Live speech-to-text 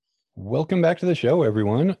Welcome back to the show,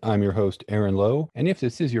 everyone. I'm your host, Aaron Lowe. And if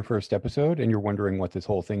this is your first episode and you're wondering what this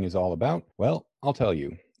whole thing is all about, well, I'll tell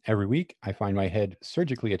you. Every week, I find my head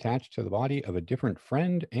surgically attached to the body of a different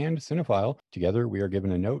friend and cinephile. Together, we are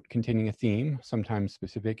given a note containing a theme, sometimes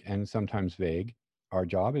specific and sometimes vague. Our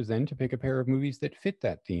job is then to pick a pair of movies that fit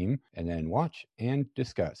that theme and then watch and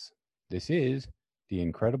discuss. This is the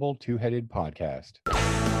Incredible Two-Headed Podcast.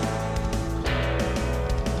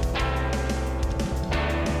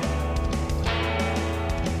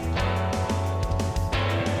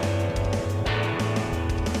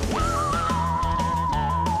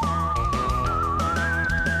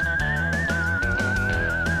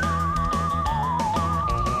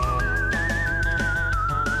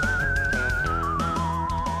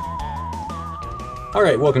 All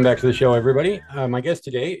right, welcome back to the show, everybody. My guest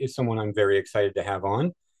today is someone I'm very excited to have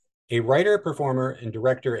on, a writer, performer, and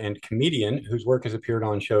director and comedian whose work has appeared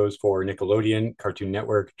on shows for Nickelodeon, Cartoon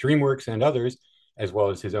Network, DreamWorks, and others, as well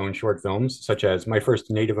as his own short films, such as My First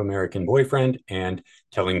Native American Boyfriend and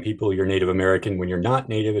Telling People You're Native American When You're Not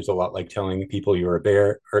Native is a lot like telling people you're a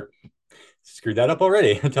bear, or screwed that up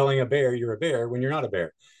already, telling a bear you're a bear when you're not a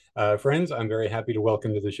bear. Friends, I'm very happy to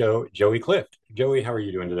welcome to the show Joey Clift. Joey, how are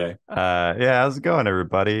you doing today? Yeah, how's it going,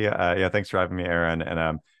 everybody? Yeah, thanks for having me, Aaron.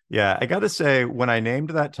 And yeah, I gotta say, when I named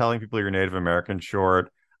that "Telling People You're Native American"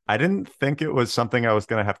 short, I didn't think it was something I was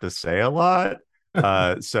gonna have to say a lot.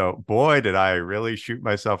 So boy, did I really shoot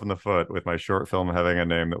myself in the foot with my short film having a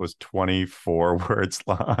name that was 24 words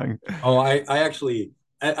long. Oh, I actually,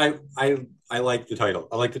 I like the title.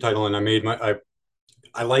 I like the title, and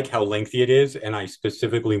I like how lengthy it is, and I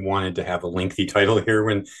specifically wanted to have a lengthy title here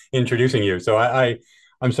when introducing you. So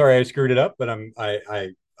I'm sorry I screwed it up, but I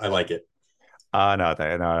like it. No,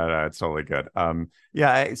 it's totally good.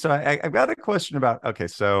 Yeah, I've got a question about. Okay,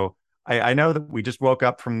 so I know that we just woke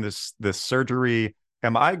up from this surgery.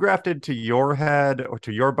 Am I grafted to your head or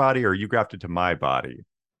to your body, or are you grafted to my body?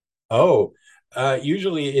 Oh,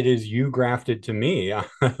 usually it is you grafted to me.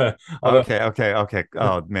 Although Okay.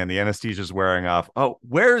 Oh man, the anesthesia's wearing off. Oh,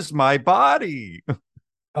 where's my body?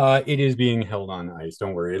 it is being held on ice.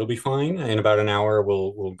 Don't worry, it'll be fine. In about an hour,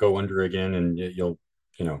 we'll go under again, and you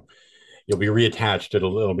know you'll be reattached.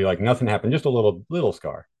 It'll be like nothing happened, just a little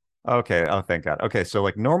scar. Okay, oh thank God. Okay, so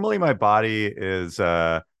like normally my body is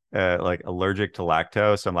like allergic to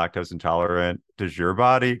lactose. I'm lactose intolerant. Does your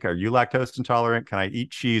body, are you lactose intolerant? Can I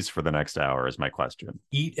eat cheese for the next hour is my question.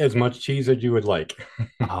 Eat as much cheese as you would like.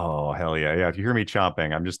 Oh, hell yeah. Yeah. If you hear me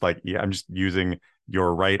chomping, I'm just like, yeah, I'm just using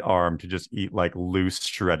your right arm to just eat like loose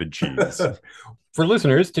shredded cheese. For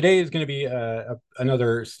listeners, today is going to be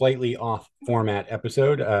another slightly off format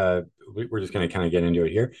episode. We're just going to kind of get into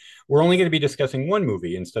it here. We're only going to be discussing one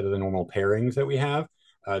movie instead of the normal pairings that we have.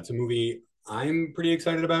 It's a movie I'm pretty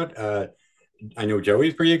excited about. I know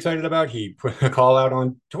Joey's pretty excited about. He put a call out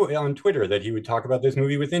on Twitter that he would talk about this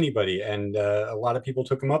movie with anybody, and a lot of people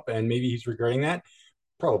took him up. And maybe he's regretting that.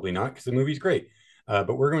 Probably not, because the movie's great.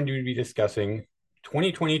 But we're going to be discussing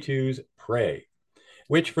 2022's Prey,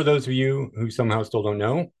 which, for those of you who somehow still don't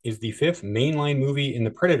know, is the fifth mainline movie in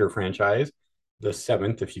the Predator franchise, the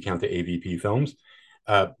seventh if you count the AVP films.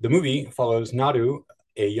 The movie follows Nadu,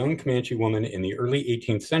 a young Comanche woman in the early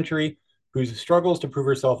 18th century whose struggles to prove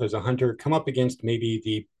herself as a hunter come up against maybe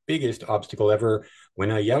the biggest obstacle ever when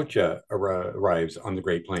a Yautja arrives on the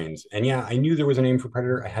Great Plains. And yeah, I knew there was a name for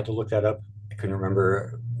Predator. I had to look that up. I couldn't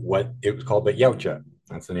remember what it was called, but Yautja,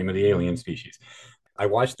 that's the name of the alien species. I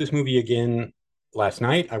watched this movie again last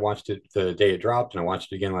night. I watched it the day it dropped, and I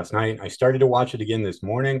watched it again last night. I started to watch it again this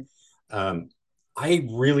morning. Um, I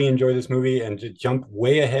really enjoy this movie, and to jump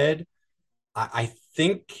way ahead, I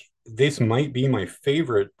think this might be my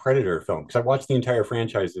favorite Predator film because I watched the entire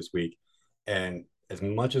franchise this week, and as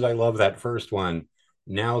much as I love that first one,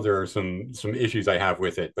 now there are some issues I have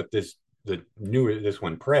with it. But this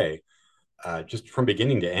one, Prey, just from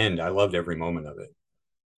beginning to end, I loved every moment of it.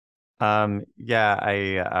 Yeah,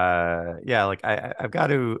 yeah, like I've got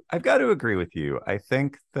to agree with you. I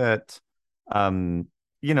think that um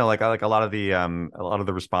like a lot of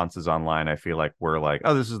the responses online I feel like were like,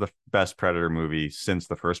 oh, this is the best Predator movie since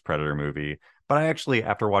the first Predator movie. But I actually,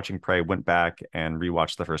 after watching Prey, went back and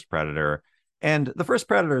rewatched the first Predator. And the first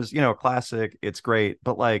Predator is, a classic. It's great,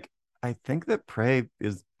 but like I think that Prey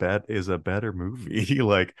is a better movie.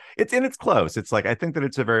 Like it's close. It's like I think that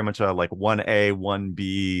it's a very much a like 1A,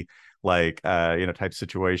 1B like type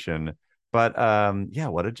situation. But yeah,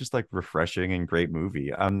 what a just like refreshing and great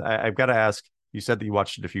movie. I've got to ask, you said that you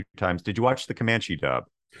watched it a few times. Did you watch the Comanche dub?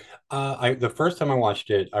 I the first time I watched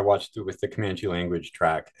it with the Comanche language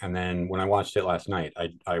track, and then when I watched it last night,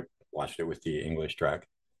 I watched it with the English track.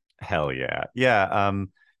 Hell yeah. Yeah.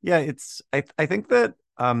 Yeah, it's I think that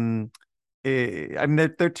I mean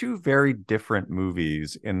they're two very different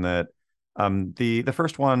movies in that the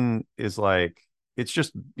first one is like it's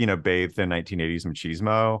just bathed in 1980s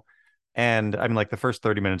machismo, and I mean like the first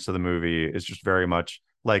 30 minutes of the movie is just very much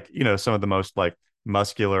like some of the most like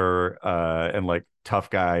muscular and like tough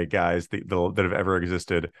guys that have ever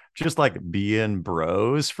existed just like being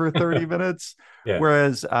bros for 30 minutes, Yeah.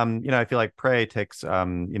 whereas I feel like Prey takes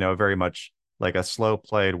very much like a slow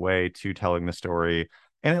played way to telling the story,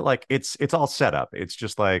 and it's all set up. It's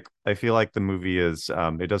just like I feel like the movie is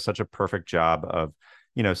it does such a perfect job of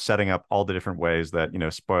setting up all the different ways that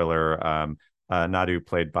spoiler Nadu,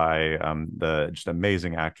 played by the just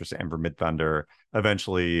amazing actress Amber Midthunder,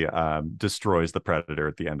 eventually destroys the Predator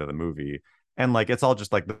at the end of the movie, and like it's all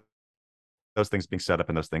just like those things being set up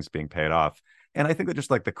and those things being paid off. And I think that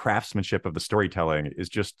just like the craftsmanship of the storytelling is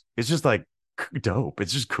just like dope.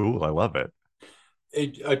 It's just cool. I love it.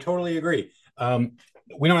 I totally agree.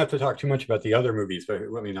 We don't have to talk too much about the other movies, but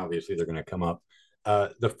I mean, obviously they're going to come up.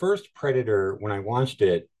 The first Predator, when I watched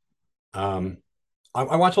it, um,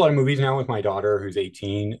 I watch a lot of movies now with my daughter who's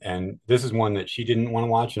 18, and this is one that she didn't want to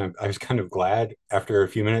watch, and I was kind of glad after a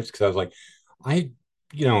few minutes because I was like, I,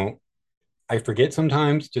 you know, I forget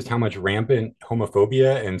sometimes just how much rampant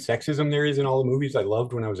homophobia and sexism there is in all the movies I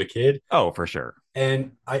loved when I was a kid, Oh, for sure.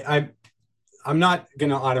 and I'm not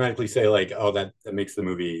gonna automatically say like, oh, that makes the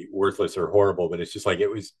movie worthless or horrible, but it's just like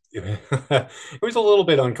it was a little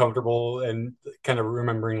bit uncomfortable and kind of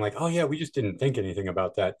remembering like, oh yeah, we just didn't think anything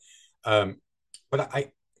about that. Um, but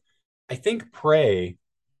I think Prey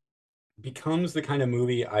becomes the kind of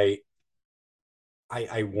movie I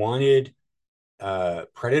wanted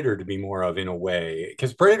Predator to be more of in a way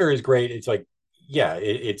because Predator is great. It's like yeah,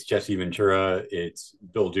 it's Jesse Ventura, it's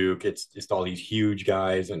Bill Duke, it's just all these huge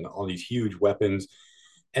guys and all these huge weapons.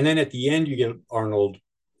 And then at the end, you get Arnold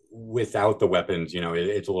without the weapons.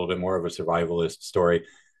 It's a little bit more of a survivalist story,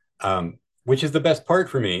 which is the best part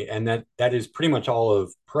for me. And that is pretty much all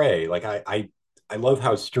of Prey. Like I love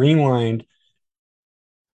how streamlined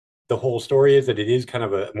the whole story is. That it is kind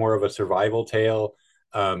of a more of a survival tale,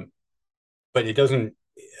 um, but it doesn't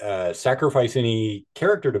sacrifice any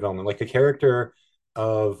character development. Like the character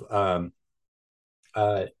of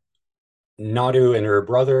uh, Nadu and her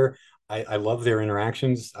brother. I love their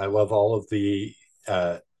interactions. I love all of the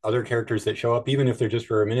other characters that show up, even if they're just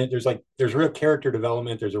for a minute. There's real character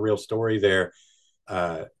development. There's a real story there,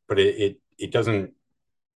 but it doesn't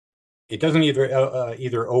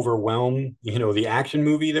either overwhelm the action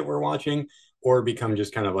movie that we're watching or become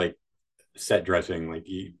just kind of like set dressing like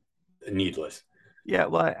needless. Yeah,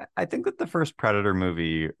 well, I think that the first Predator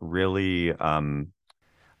movie really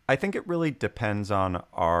I think it depends on,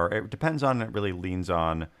 it really leans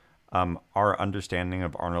on our understanding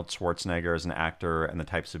of Arnold Schwarzenegger as an actor and the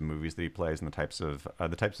types of movies that he plays and the types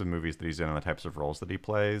of movies that he's in and the types of roles that he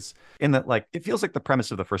plays. In that, like, it feels like the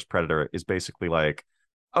premise of the first Predator is basically like,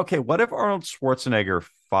 okay, what if Arnold Schwarzenegger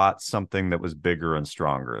fought something that was bigger and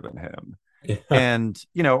stronger than him? And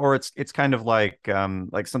or it's kind of like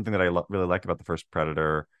something that really like about the first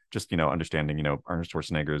Predator, just understanding Arnold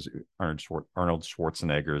Schwarzenegger's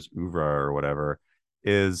oeuvre or whatever,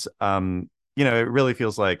 is it really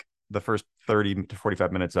feels like the first 30 to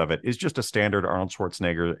 45 minutes of it is just a standard Arnold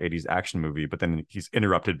Schwarzenegger 80s action movie, but then he's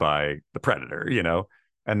interrupted by the Predator,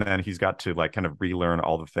 and then he's got to like kind of relearn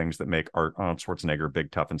all the things that make Arnold Schwarzenegger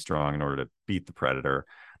big, tough, and strong in order to beat the Predator.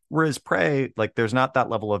 Whereas Prey, like, there's not that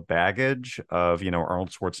level of baggage of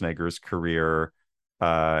Arnold Schwarzenegger's career,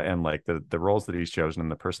 and like the roles that he's chosen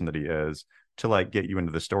and the person that he is to like get you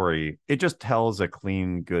into the story. It just tells a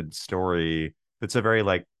clean, good story that's a very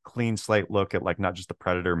like clean slate look at like not just the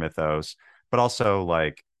Predator mythos, but also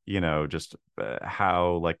like just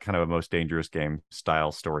how like kind of a most dangerous game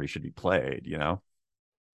style story should be played.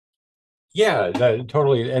 Yeah,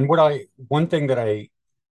 totally. And one thing that I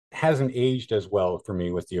hasn't aged as well for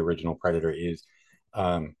me with the original Predator is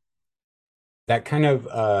um, that kind of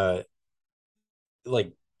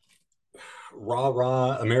like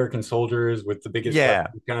rah American soldiers with the biggest Yeah.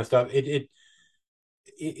 weapons kind of stuff.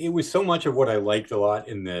 It was so much of what I liked a lot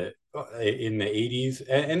in the 80s,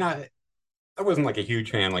 and I wasn't like a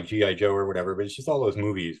huge fan like GI Joe or whatever, but it's just all those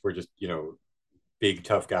movies were just big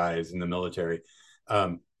tough guys in the military.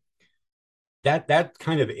 Um, that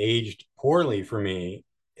kind of aged poorly for me,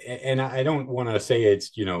 and I don't want to say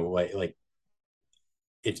it's like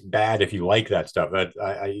it's bad if you like that stuff.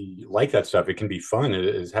 I like that stuff. It can be fun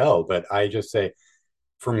as hell, but I just say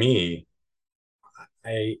for me,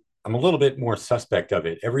 I I'm a little bit more suspect of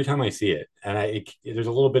it every time I see it, and there's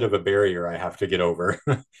a little bit of a barrier I have to get over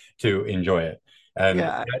to enjoy it. And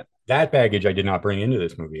Yeah. that baggage I did not bring into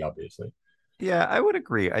this movie, obviously. Yeah, I would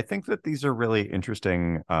agree. I think that these are really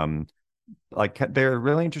interesting. Like they're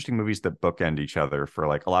really interesting movies that bookend each other for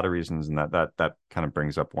like a lot of reasons, and that kind of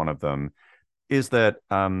brings up one of them is that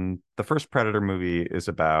the first Predator movie is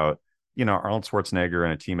about, Arnold Schwarzenegger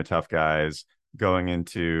and a team of tough guys going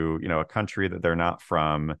into, a country that they're not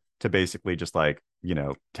from to basically just like,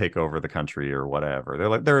 take over the country or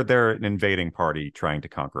whatever. They're an invading party trying to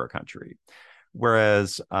conquer a country.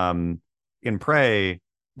 Whereas in Prey,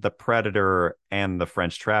 the Predator and the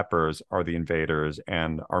French trappers are the invaders,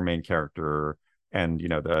 and our main character and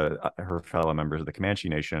the her fellow members of the Comanche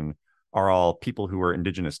Nation are all people who were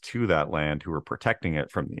indigenous to that land who were protecting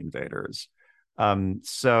it from the invaders.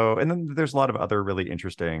 So, and then there's a lot of other really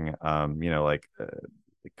interesting, like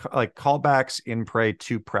callbacks in Prey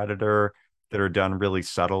to Predator that are done really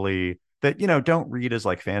subtly that don't read as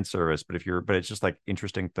like fan service, but it's just like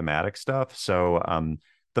interesting thematic stuff. So,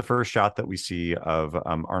 the first shot that we see of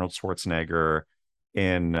Arnold Schwarzenegger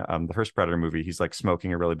in the first Predator movie, he's like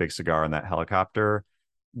smoking a really big cigar in that helicopter,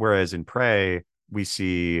 whereas in Prey we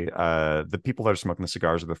see the people that are smoking the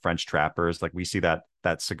cigars are the French trappers. Like we see that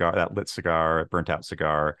cigar, that lit cigar, burnt out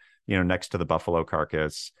cigar, next to the buffalo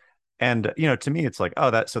carcass. And to me, it's like,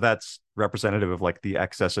 oh, that's representative of like the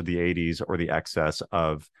excess of the '80s or the excess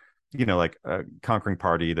of, like a conquering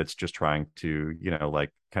party that's just trying to,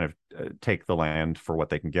 like kind of take the land for what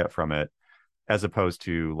they can get from it, as opposed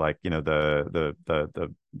to like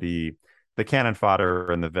the cannon fodder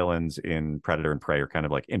and the villains in Predator and Prey are kind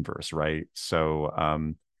of like inverse, right? So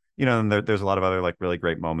and there's a lot of other like really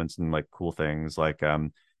great moments and like cool things like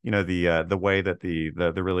the way that the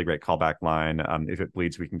really great callback line, if it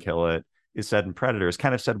bleeds we can kill it, is said in Predator is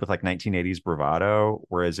kind of said with like 1980s bravado,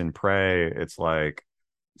 whereas in Prey it's like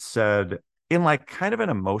said in like kind of an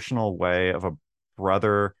emotional way of a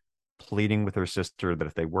brother pleading with her sister that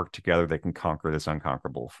if they work together they can conquer this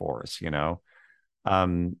unconquerable force.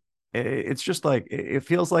 um it's just like it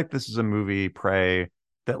feels like this is a movie, Prey,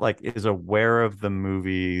 that like is aware of the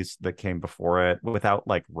movies that came before it without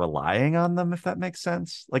like relying on them, if that makes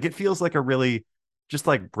sense. Like it feels like a really just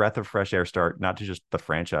like breath of fresh air start, not to just the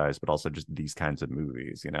franchise but also just these kinds of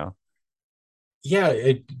movies.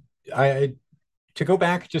 Yeah, I to go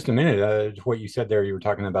back just a minute to what you said there, you were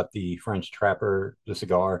talking about the French trapper, the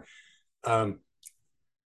cigar. Um,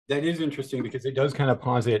 that is interesting because it does kind of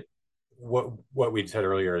posit what we'd said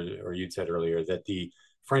earlier, or you'd said earlier, that the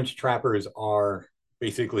French trappers are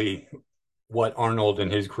basically what Arnold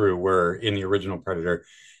and his crew were in the original Predator.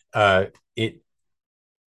 It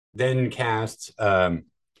then casts, I'm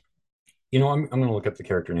going to look up the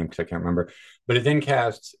character name because I can't remember, but it then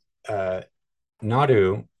casts uh,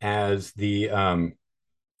 Nadu as the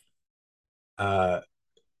uh,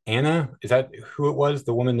 Anna. Is that who it was?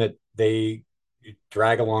 The woman that they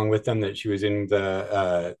drag along with them, that she was in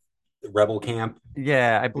the rebel camp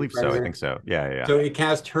Yeah, I in believe so. I think Predator. so. Yeah. So it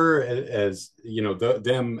cast her as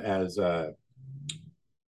them as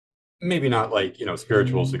maybe not like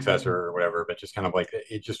spiritual successor or whatever, but just kind of like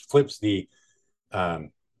it just flips the um,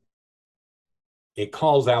 it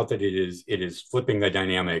calls out that it is flipping the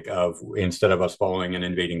dynamic of, instead of us following an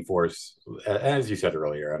invading force, as you said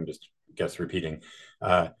earlier, I'm just guess repeating,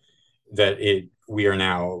 uh, that it we are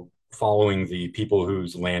now following the people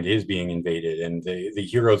whose land is being invaded, and the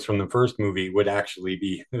heroes from the first movie would actually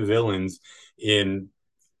be villains in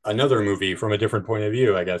another movie from a different point of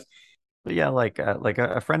view, I guess. But yeah, like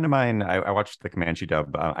a friend of mine, I watched the Comanche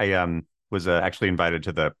dub. I was actually invited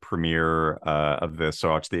to the premiere of this, so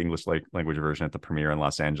I watched the English language version at the premiere in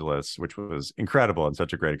Los Angeles, which was incredible and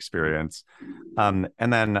such a great experience. And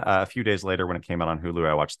then a few days later, when it came out on Hulu,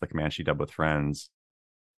 I watched the Comanche dub with friends.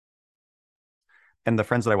 And the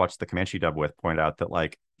friends that I watched the Comanche dub with pointed out that,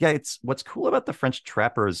 like, yeah, it's what's cool about the French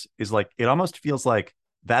trappers is like it almost feels like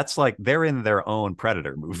that's like they're in their own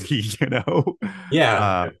Predator movie, you know? Yeah.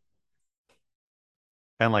 Uh,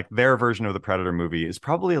 and like their version of the Predator movie is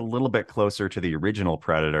probably a little bit closer to the original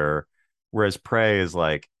Predator, whereas Prey is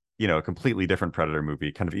like, a completely different Predator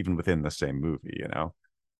movie, kind of even within the same movie.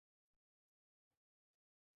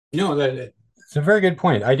 No, that it's a very good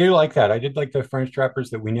point. I do like that. I did like the French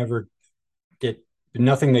trappers that we never get.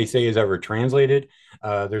 Nothing they say is ever translated.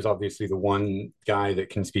 There's obviously the one guy that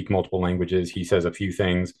can speak multiple languages. He says a few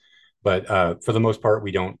things, but for the most part,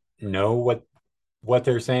 we don't know what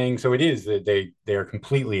they're saying. So it is that they are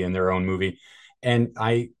completely in their own movie, and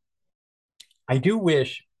I do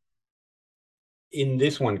wish in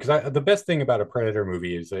this one, because the best thing about a Predator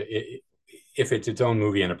movie is that if it's its own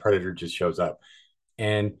movie and a Predator just shows up,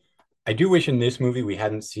 and I do wish in this movie we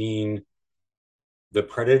hadn't seen the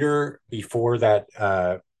Predator before that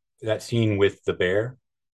scene with the bear.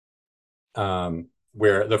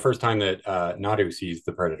 where the first time that Nadu sees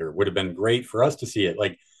the predator would have been great for us to see it.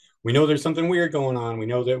 Like we know there's something weird going on. We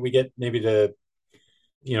know that we get maybe they're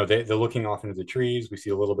looking off into the trees. We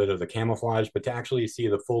see a little bit of the camouflage, but to actually see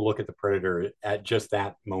the full look at the predator at just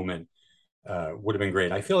that moment would have been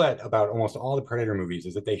great. I feel that about almost all the Predator movies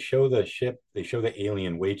is that they show the ship, they show the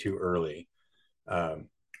alien way too early um,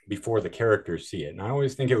 before the characters see it. And I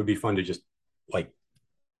always think it would be fun to just like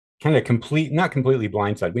kind of not completely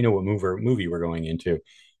blindside. We know what movie we're going into,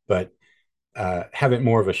 but have it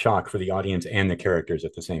more of a shock for the audience and the characters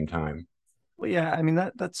at the same time. Well, yeah, I mean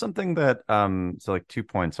that's something that so like 2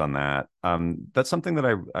 points on that. That's something that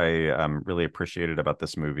I really appreciated about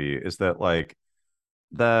this movie is that like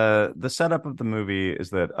the setup of the movie is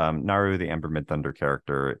that Naru, the Ember Midthunder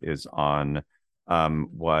character, is on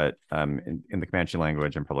what in the Comanche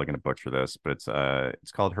language, I'm probably going to butcher this, but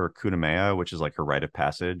it's called her Kunamea, which is like her rite of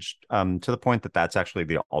passage. To the point that that's actually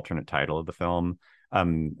the alternate title of the film.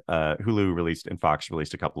 Hulu released and Fox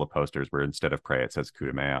released a couple of posters where instead of Prey it says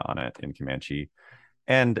Kunamea on it in Comanche.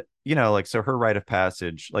 And like so her rite of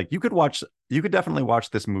passage, like you could definitely watch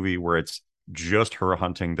this movie where it's just her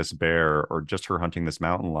hunting this bear or just her hunting this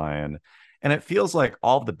mountain lion. And it feels like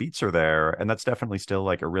all of the beats are there. And that's definitely still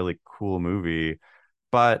like a really cool movie.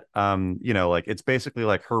 But like it's basically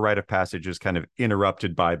like her rite of passage is kind of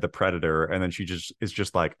interrupted by the predator, and then she just is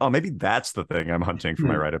just like, oh, maybe that's the thing I'm hunting for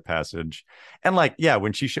my Hmm. rite of passage. And like, yeah,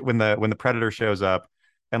 when the predator shows up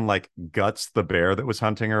and like guts the bear that was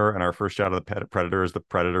hunting her, and our first shot of the predator is the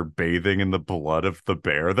predator bathing in the blood of the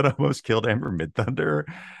bear that almost killed Amber Midthunder.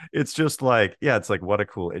 It's just like, yeah, it's like what a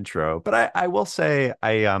cool intro. But I will say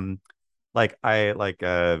I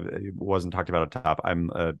wasn't talked about at top. I'm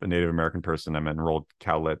a Native American person. I'm enrolled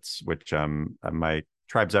Cowlitz, which my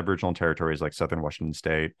tribe's Aboriginal territory is like Southern Washington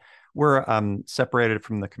State. We're separated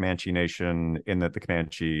from the Comanche Nation in that the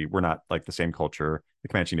Comanche we're not like the same culture. The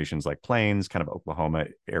Comanche Nation's like Plains, kind of Oklahoma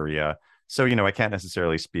area. So I can't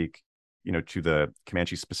necessarily speak to the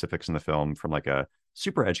Comanche specifics in the film from like a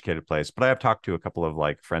super educated place, but I have talked to a couple of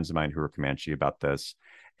like friends of mine who are Comanche about this,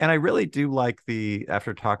 and I really do like the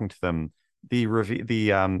after talking to them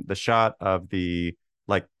the shot of the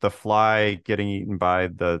fly getting eaten by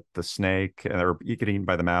the snake or getting eaten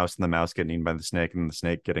by the mouse and the mouse getting eaten by the snake and the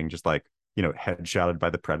snake getting just like headshotted by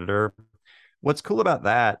the predator. What's cool about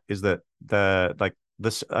that is that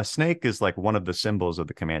a snake is like one of the symbols of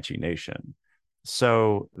the Comanche Nation.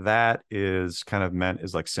 So that is kind of meant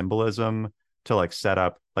as like symbolism to like set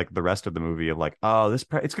up like the rest of the movie of like, oh, it's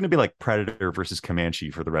going to be like Predator versus Comanche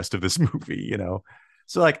for the rest of this movie.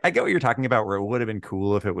 So like I get what you're talking about where it would have been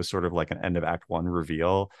cool if it was sort of like an end of act one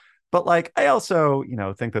reveal. But like I also,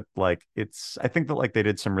 think that like I think that like they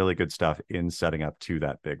did some really good stuff in setting up to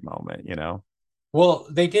that big moment. Well,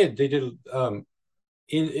 they did.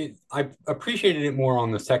 I appreciated it more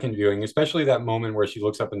on the second viewing, especially that moment where she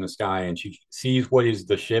looks up in the sky and she sees what is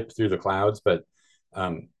the ship through the clouds, but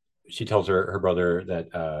um, she tells her brother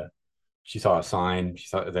that she saw a sign, she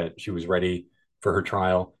saw that she was ready for her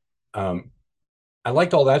trial. Um, I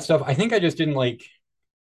liked all that stuff. I think I just didn't like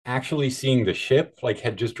actually seeing the ship, like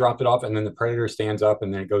had just dropped it off, and then the predator stands up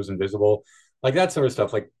and then it goes invisible, like that sort of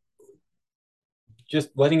stuff. Like just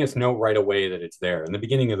letting us know right away that it's there in the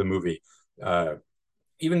beginning of the movie. Uh,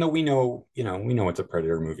 even though we know it's a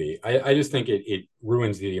Predator movie, I just think it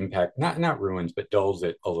ruins the impact. Not ruins, but dulls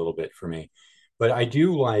it a little bit for me. But I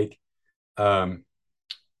do like um,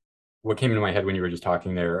 what came into my head when you were just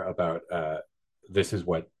talking there about this is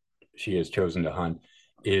what she has chosen to hunt.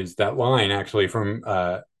 Is that line actually from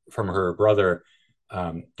her brother?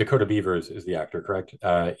 Dakota Beavers is the actor, correct?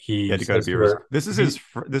 Yeah, He Dakota says to Beavers. her, This is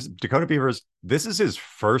this Dakota Beavers. This is his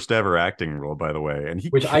first ever acting role, by the way, and he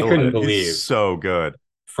which I killed couldn't it. He's believe so good.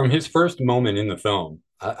 from his first moment in the film.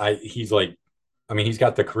 He's like, I mean, he's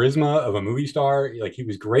got the charisma of a movie star. Like he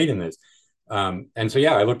was great in this. And so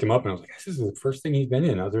yeah, I looked him up and I was like, this is the first thing he's been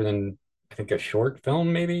in, other than I think a short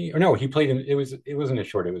film, maybe. Or no, he played in it wasn't a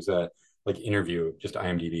short, it was a like interview, just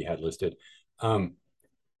IMDb had listed. Um,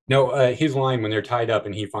 no, his line when they're tied up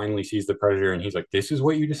and he finally sees the predator and he's like, "This is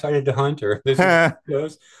what you decided to hunt," or "This is Yeah, what it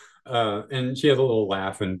goes." And she has a little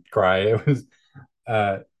laugh and cry. It was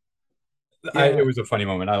uh, it was a funny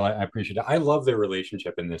moment. I appreciate it. I love their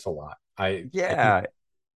relationship in this a lot. I think yeah,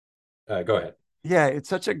 go ahead. yeah. It's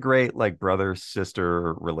such a great like brother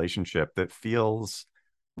sister relationship that feels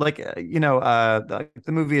like the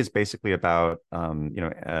movie is basically about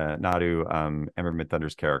Nadu Ember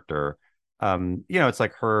Midthunder's character. It's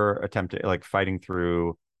like her attempt to like fighting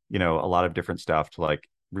through a lot of different stuff to like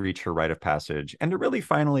reach her rite of passage and to really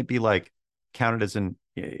finally be like counted as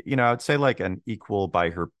I would say like an equal by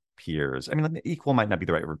her peers. I mean, like, equal might not be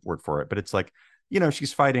the right word for it, but it's like,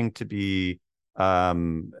 she's fighting to be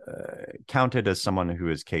counted as someone who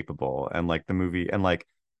is capable, and like the movie and like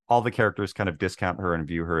all the characters kind of discount her and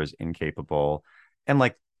view her as incapable. And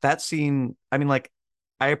like that scene, I mean, like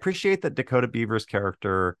I appreciate that Dakota Beaver's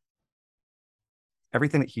character,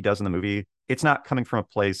 everything that he does in the movie, it's not coming from a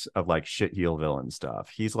place of like shit heel villain stuff.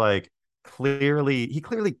 He's like he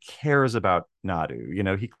clearly cares about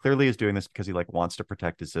Nadu. He clearly is doing this because he like wants to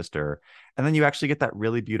protect his sister. And then you actually get that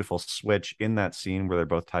really beautiful switch in that scene where they're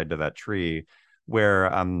both tied to that tree,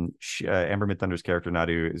 where Amber Midthunder's character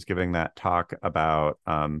Nadu is giving that talk about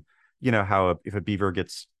how if a beaver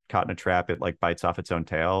gets caught in a trap, it like bites off its own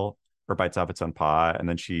tail or bites off its own paw, and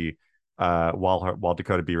then she while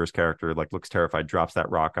Dakota Beaver's character like looks terrified, drops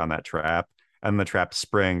that rock on that trap, and the trap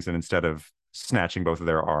springs, and instead of snatching both of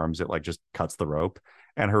their arms, it like just cuts the rope.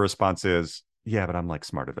 And her response is, "Yeah, but I'm like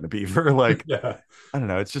smarter than a beaver." Like, Yeah. I don't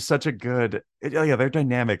know. It's just such a good, yeah. Their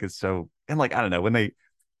dynamic is so, and like I don't know when they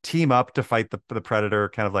team up to fight the predator,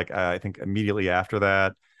 kind of like I think immediately after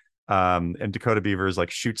that. And Dakota Beavers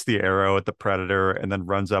like shoots the arrow at the predator and then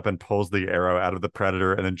runs up and pulls the arrow out of the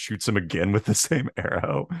predator and then shoots him again with the same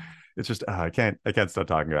arrow. It's just I can't stop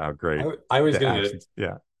talking about how great I was the gonna actions.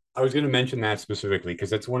 Yeah. I was gonna mention that specifically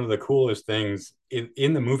because it's one of the coolest things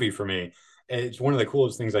in the movie for me. It's one of the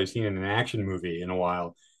coolest things I've seen in an action movie in a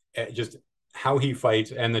while. Just how he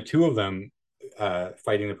fights and the two of them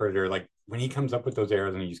fighting the predator. Like when he comes up with those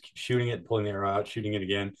arrows and he's shooting it, pulling the arrow out, shooting it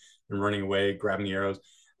again, and running away, grabbing the arrows.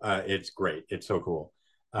 It's great. It's so cool.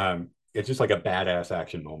 It's just like a badass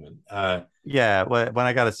action moment. Yeah, well, when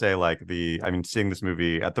I gotta say, like I mean, seeing this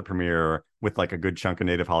movie at the premiere with like a good chunk of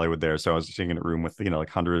native Hollywood there, so I was seeing in a room with like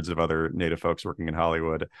hundreds of other native folks working in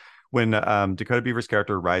Hollywood. When Dakota Beaver's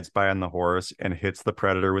character rides by on the horse and hits the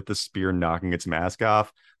predator with the spear, knocking its mask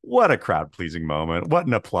off, what a crowd pleasing moment! What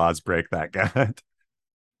an applause break that got.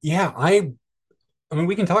 Yeah, I mean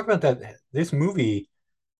we can talk about that. This movie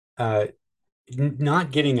uh,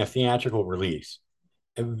 not getting a theatrical release.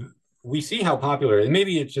 We see how popular, and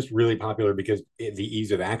maybe it's just really popular because the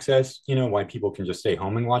ease of access, why people can just stay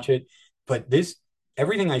home and watch it. But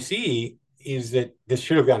everything I see is that this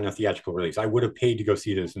should have gotten a theatrical release. I would have paid to go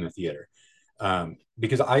see this in a theater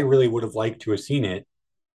because I really would have liked to have seen it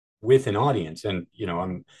with an audience. And,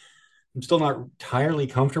 I'm still not entirely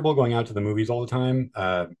comfortable going out to the movies all the time,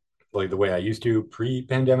 like the way I used to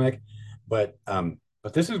pre-pandemic. But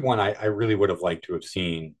this is one I really would have liked to have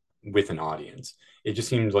seen with an audience. It just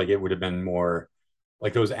seems like it would have been more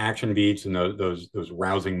like those action beats and those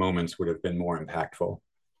rousing moments would have been more impactful.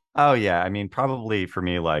 Oh yeah, I mean, probably for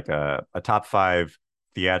me, like a top five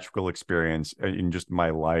theatrical experience in just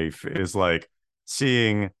my life is like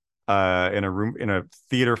seeing in a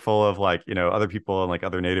theater full of like other people and like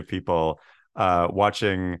other native people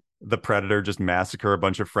watching the Predator just massacre a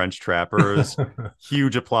bunch of French trappers,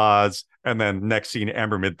 huge applause, and then next scene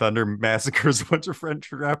Amber Midthunder massacres a bunch of French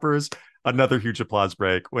trappers, another huge applause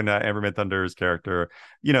break when Amber Midthunder's character,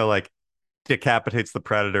 like decapitates the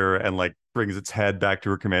predator and like brings its head back to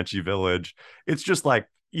her Comanche village. It's just like,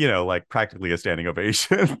 like practically a standing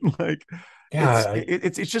ovation. Like Yeah,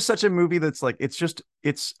 it's just such a movie that's like it's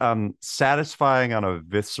satisfying on a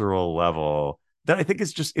visceral level that I think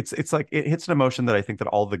is just it's like it hits an emotion that I think that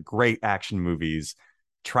all the great action movies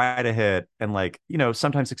try to hit and like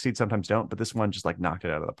sometimes succeed sometimes don't, but this one just like knocked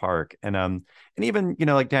it out of the park. And even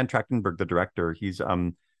like Dan Trachtenberg, the director, he's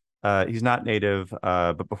not native,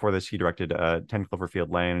 but before this, he directed 10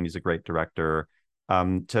 Cloverfield Lane, and he's a great director.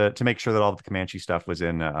 To make sure that all of the Comanche stuff was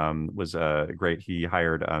great. He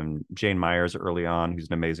hired Jane Myers early on, who's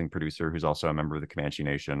an amazing producer, who's also a member of the Comanche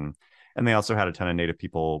Nation. And they also had a ton of native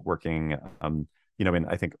people working, in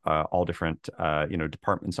I think all different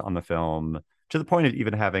departments on the film, to the point of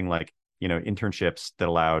even having like internships that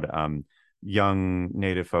allowed young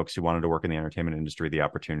native folks who wanted to work in the entertainment industry the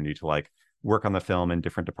opportunity to like work on the film in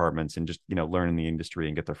different departments and just learn in the industry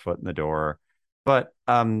and get their foot in the door. But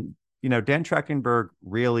Dan Trachtenberg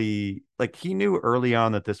really like he knew early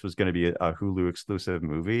on that this was going to be a Hulu exclusive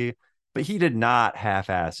movie, but he did not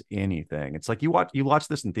half-ass anything. It's like you watch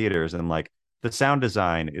this in theaters and like the sound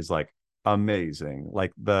design is like amazing.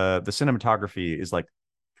 Like the cinematography is like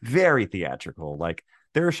very theatrical. Like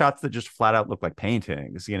there are shots that just flat out look like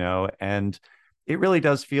paintings, and it really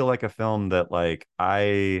does feel like a film that like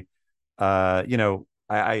I got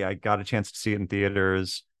a chance to see it in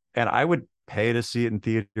theaters, and I would pay to see it in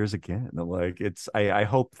theaters again. Like I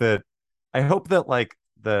hope that like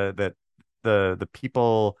the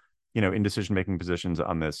people in decision making positions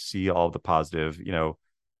on this see all the positive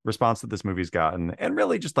response that this movie's gotten, and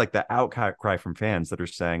really just like the outcry from fans that are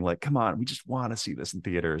saying like, come on, we just want to see this in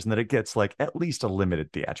theaters, and that it gets like at least a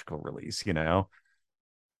limited theatrical release, you know?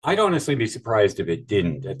 I'd honestly be surprised if it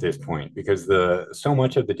didn't at this point, because the so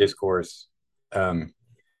much of the discourse, um,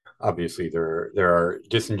 obviously there are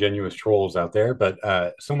disingenuous trolls out there, but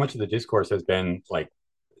so much of the discourse has been like,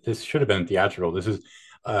 this should have been theatrical. This is,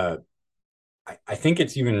 I think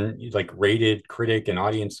it's even like rated critic and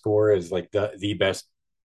audience score as like the best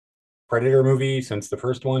Predator movie since the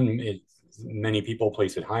first one. Many people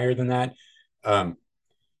place it higher than that. Um,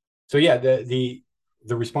 so yeah, the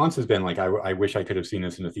response has been like, I wish I could have seen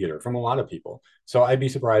this in a theater from a lot of people. So I'd be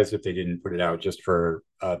surprised if they didn't put it out just for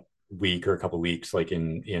a week or a couple weeks, like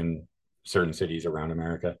in certain cities around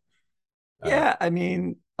America. Uh, Yeah, I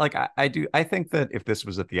mean, like I think that if this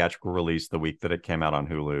was a theatrical release the week that it came out on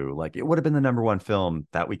Hulu, like it would have been the number one film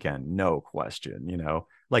that weekend, no question, you know.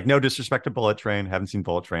 Like no disrespect to Bullet Train, haven't seen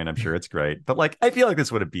Bullet Train, I'm sure it's great, but like I feel like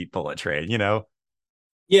this would have beat Bullet Train, you know.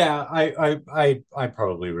 yeah, I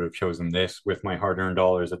probably would have chosen this with my hard-earned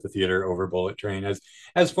dollars at the theater over Bullet Train.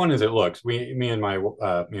 As fun as it looks, me and my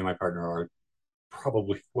partner are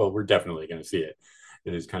probably, well, we're definitely going to see it.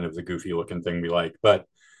 It is kind of the goofy looking thing we like, but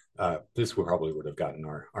this would probably would have gotten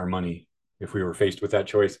our money if we were faced with that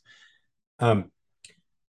choice. Um,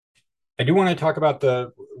 I do want to talk about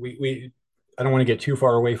we I don't want to get too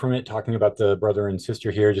far away from it talking about the brother and sister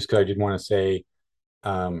here, just because I did want to say,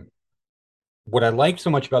 um, what I like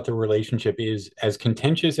so much about the relationship is, as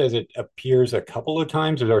contentious as it appears a couple of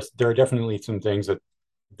times, there are definitely some things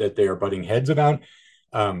that they are butting heads about.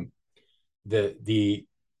 Um, the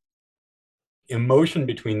emotion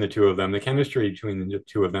between the two of them, the chemistry between the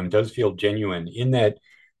two of them does feel genuine in that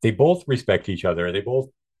they both respect each other. They both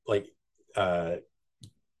like, uh,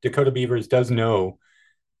 Dakota Beavers does know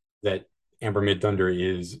that Amber Midthunder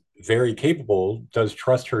is very capable, does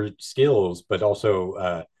trust her skills, but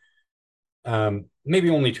also maybe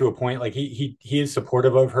only to a point. Like he is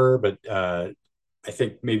supportive of her, but I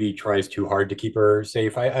think maybe tries too hard to keep her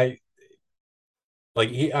safe. I like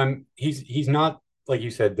he's not, like you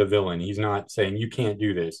said, the villain. He's not saying you can't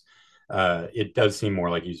do this. It does seem more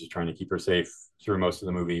like he's just trying to keep her safe through most of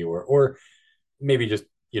the movie, or maybe just,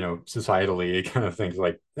 societally it kind of thinks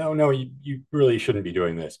like, no, you really shouldn't be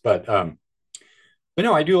doing this. But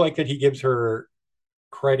no, I do like that he gives her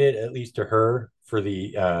credit, at least to her, for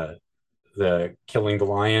the killing the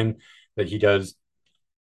lion that he does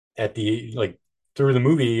at the like through the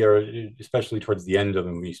movie, or especially towards the end of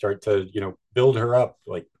the movie, start to build her up,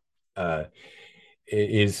 like uh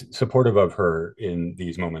is supportive of her in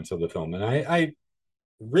these moments of the film. And I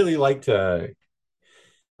really liked, I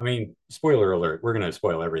mean, spoiler alert, we're going to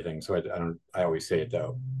spoil everything, so I don't, I always say it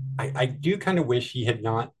though, I do kind of wish he had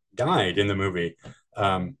not died in the movie.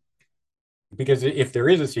 um because if there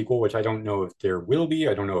is a sequel, which I don't know if there will be,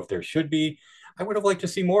 I don't know if there should be, I would have liked to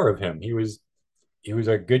see more of him. He was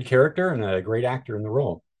a good character and a great actor in the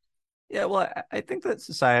role. Yeah, well, I think that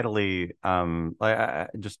societally, like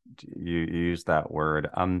just you use that word.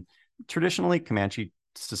 Traditionally, Comanche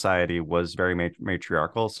society was very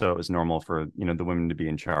matriarchal, so it was normal for the women to be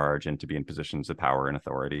in charge and to be in positions of power and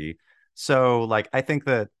authority. So, like, I think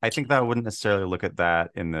that I wouldn't necessarily look at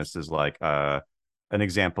that in this as like an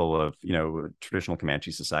example of traditional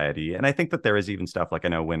Comanche society. And I think that there is even stuff like I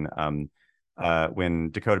know when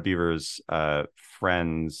Dakota Beaver's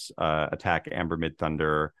friends attack Amber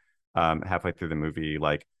Midthunder halfway through the movie,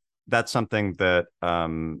 like that's something that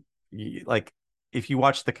like if you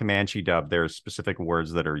watch the Comanche dub, there's specific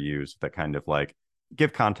words that are used that kind of like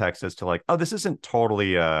give context as to like, oh, this isn't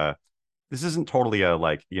totally a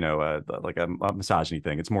like like a misogyny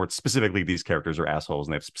thing. It's more specifically these characters are assholes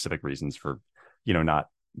and they have specific reasons for not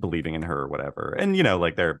believing in her or whatever, and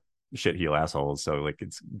like they're shit heel assholes, so like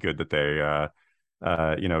it's good that they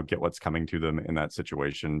get what's coming to them in that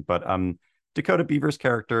situation. But Dakota Beaver's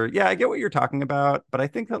character, yeah, I get what you're talking about, but I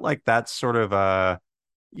think that like that's sort of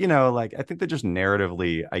like I think that just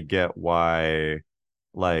narratively, I get why,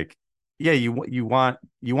 like, yeah, you want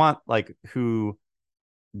like who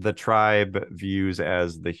the tribe views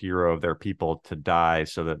as the hero of their people to die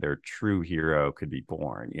so that their true hero could be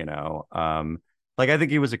born, like I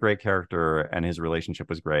think he was a great character and his relationship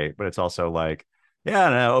was great, but it's also like, yeah,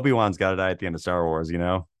 no, Obi-Wan's got to die at the end of Star Wars.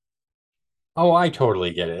 Oh, I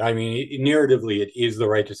totally get it. I mean, narratively, it is the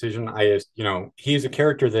right decision. I just, he's a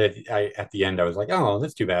character that at the end, I was like, oh,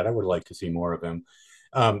 that's too bad. I would like to see more of him.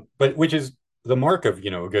 But which is the mark of,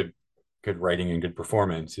 good writing and good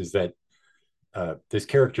performance, is that this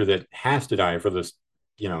character that has to die for this,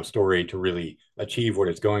 story to really achieve what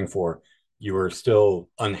it's going for, you are still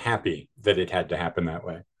unhappy that it had to happen that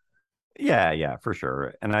way. Yeah, yeah, for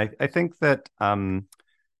sure. And I think that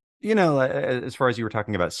as far as you were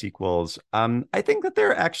talking about sequels, I think that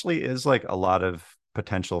there actually is like a lot of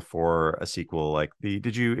potential for a sequel. Like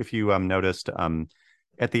did you, if you noticed,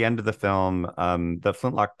 at the end of the film, the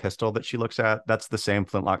flintlock pistol that she looks at, that's the same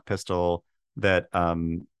flintlock pistol that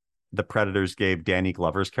the Predators gave Danny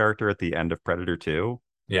Glover's character at the end of Predator 2.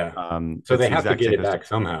 Yeah. So It's they the have to exact get same it pistol. back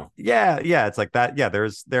somehow. Yeah, yeah, it's like that. Yeah,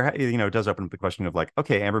 it does open up the question of like,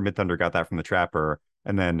 okay, Amber Midthunder got that from the Trapper,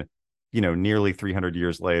 and then, nearly 300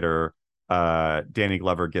 years later, Danny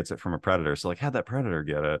Glover gets it from a Predator. So like, how'd that Predator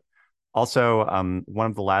get it? Also, one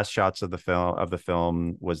of the last shots of the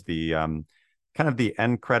film was the kind of the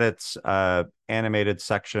end credits animated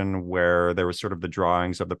section where there was sort of the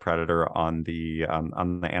drawings of the Predator on the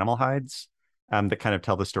animal hides that kind of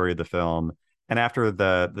tell the story of the film. And after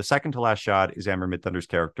the second to last shot is Amber Midthunder's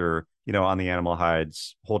character, on the animal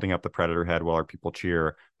hides, holding up the Predator head while our people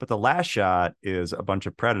cheer. But the last shot is a bunch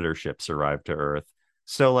of Predator ships arrive to Earth.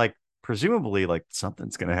 So like presumably like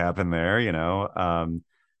something's gonna happen there.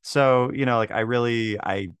 So, like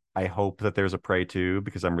I hope that there's a Prey 2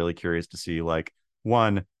 because I'm really curious to see like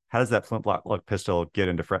one, how does that flintlock pistol get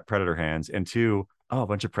into Predator hands? And two, oh, a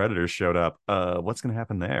bunch of Predators showed up. What's gonna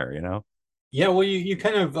happen there? Yeah, well, you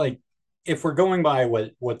kind of like, if we're going by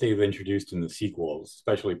what they've introduced in the sequels,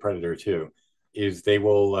 especially Predator 2, is they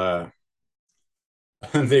will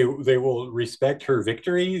they will respect her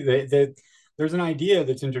victory. There's an idea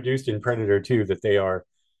that's introduced in Predator 2 that they are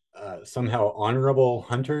somehow honorable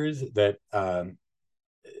hunters, that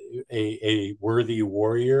a worthy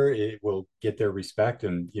warrior, it will get their respect,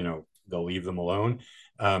 and they'll leave them alone,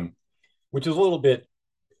 which is a little bit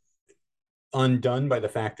undone by the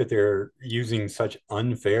fact that they're using such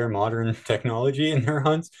unfair modern technology in their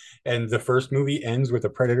hunts. And the first movie ends with a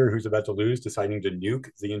predator who's about to lose deciding to nuke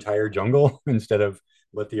the entire jungle instead of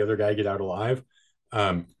let the other guy get out alive.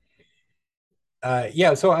 Um,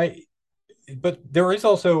 yeah, so but there is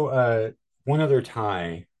also one other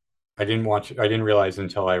tie I didn't realize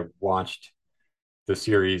until I watched the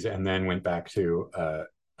series and then went back to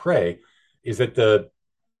Prey, is that the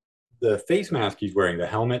face mask he's wearing, the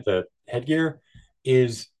helmet, the headgear,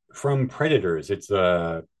 is from Predators. It's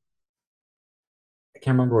I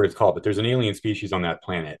can't remember what it's called, but there's an alien species on that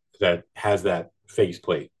planet that has that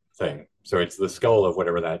faceplate thing. So it's the skull of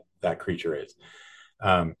whatever that creature is.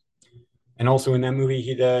 Um, and also in that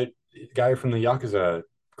movie, the guy from the Yakuza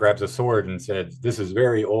grabs a sword and said, "This is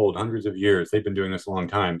very old, hundreds of years. They've been doing this a long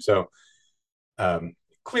time." So um,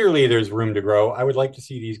 clearly, there's room to grow. I would like to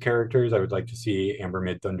see these characters. I would like to see Amber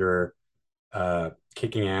Midthunder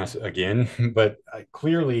kicking ass again. But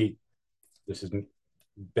clearly, this has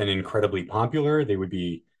been incredibly popular. Um, they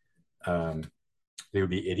would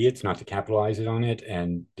be idiots not to capitalize it on it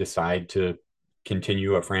and decide to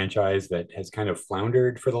continue a franchise that has kind of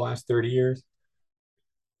floundered for the last 30 years.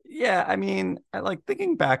 Yeah, I mean, I like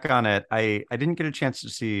thinking back on it, I didn't get a chance to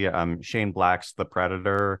see Shane Black's The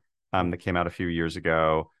Predator that came out a few years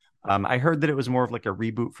ago. I heard that it was more of like a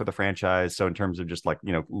reboot for the franchise. So in terms of just like,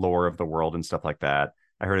 lore of the world and stuff like that,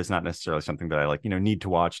 I heard it's not necessarily something that I like, need to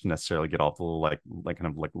watch to necessarily get all the like kind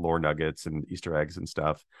of like lore nuggets and Easter eggs and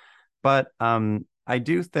stuff. But I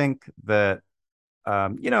do think that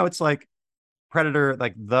it's like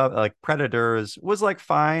Predators was like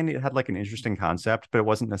fine. It had like an interesting concept, but it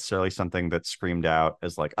wasn't necessarily something that screamed out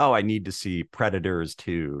as like, oh, I need to see Predators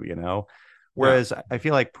too. Yeah. Whereas I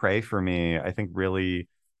feel like Prey for me, I think really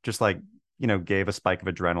just like, gave a spike of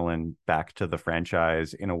adrenaline back to the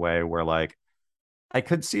franchise in a way where like I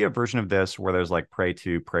could see a version of this where there's like Prey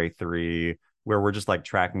 2, Prey 3, where we're just like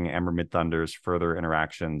tracking Amber Midthunder's further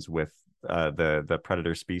interactions with the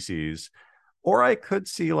Predator species. Or I could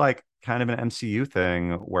see like kind of an MCU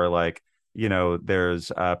thing where like, there's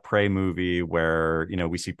a Prey movie where,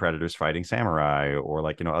 we see Predators fighting samurai or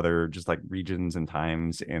like, other just like regions and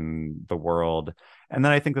times in the world. And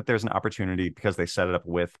then I think that there's an opportunity because they set it up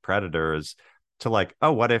with Predators to like,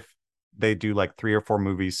 oh, what if they do like 3 or 4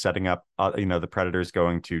 movies setting up, the Predators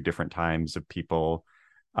going to different times of people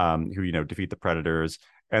who, defeat the Predators.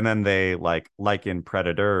 And then they like in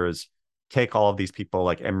Predators, take all of these people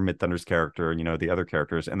like Emmer Thunder's character and the other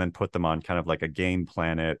characters and then put them on kind of like a game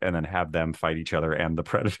planet and then have them fight each other and the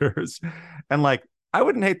Predators. And like I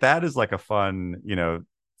wouldn't hate that as like a fun,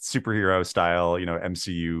 superhero style,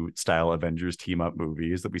 MCU style Avengers team up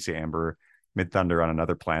movies that we see Amber Mid Thunder on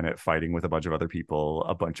another planet fighting with a bunch of other people,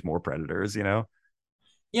 a bunch more Predators.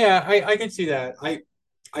 Yeah, I can see that. I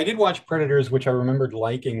did watch Predators, which I remembered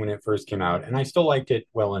liking when it first came out, and I still liked it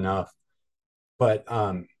well enough. But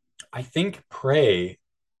I think Prey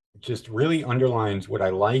just really underlines what I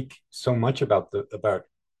like so much about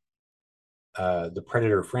the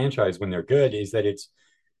Predator franchise when they're good is that it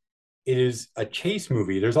is a chase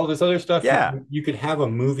movie. There's all this other stuff Yeah. you could have a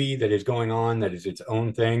movie that is going on that is its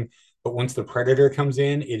own thing, but once the Predator comes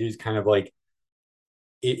in, it is kind of like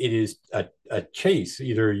it is a chase,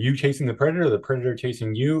 either you chasing the Predator or the Predator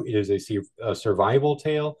chasing you. It is a survival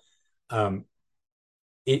tale. Um,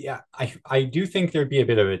 I do think there'd be a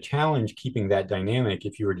bit of a challenge keeping that dynamic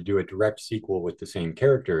if you were to do a direct sequel with the same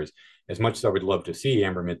characters. As much as I would love to see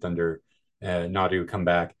Amber Midthunder, Nadu come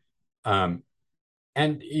back, um,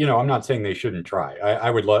 and I'm not saying they shouldn't try.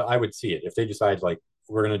 I would see it if they decide like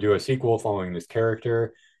we're going to do a sequel following this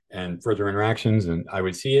character and further interactions, and I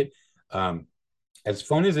would see it. As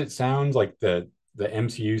fun as it sounds, like the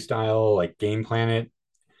MCU style, like Game Planet,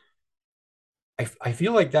 I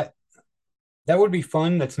feel like that would be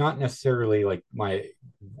fun. That's not necessarily like my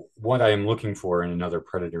what I am looking for in another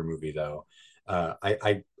Predator movie, though.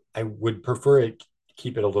 I would prefer it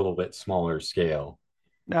keep it a little bit smaller scale.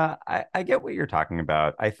 No, I get what you're talking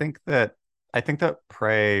about. I think that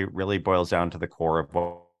Prey really boils down to the core of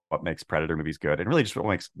what makes Predator movies good, and really just what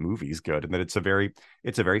makes movies good, and that it's a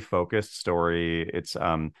very focused story.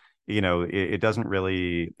 It doesn't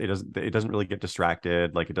really get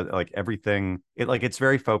distracted. Like it does, like everything. It's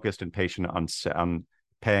very focused and patient on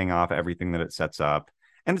paying off everything that it sets up,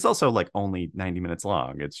 and it's also like only 90 minutes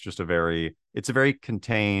long. It's a very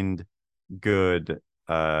contained, good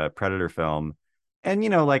Predator film. And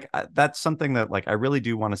like that's something that like I really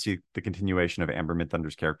do want to see the continuation of Amber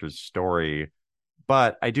Midthunder's character's story.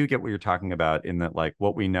 But I do get what you're talking about in that like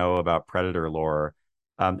what we know about Predator lore.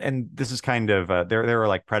 And this is kind of there are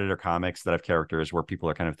like Predator comics that have characters where people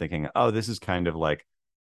are kind of thinking, oh, this is kind of like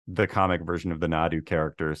the comic version of the Nadu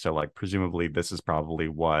character. So like presumably this is probably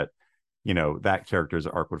what that character's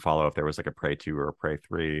arc would follow if there was like a Prey 2 or a Prey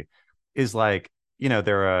 3 is like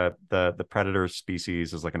they're the predator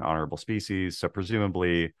species is like an honorable species, so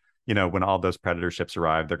presumably when all those predator ships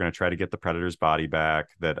arrive they're going to try to get the predator's body back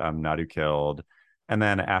that Nadu killed, and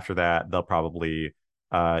then after that they'll probably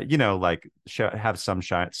like have some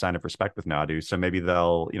sign of respect with Nadu, so maybe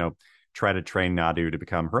they'll try to train Nadu to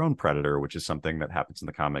become her own predator, which is something that happens in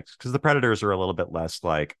the comics because the predators are a little bit less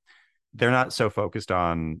like they're not so focused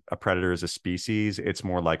on a predator as a species. It's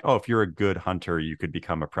more like, oh, if you're a good hunter, you could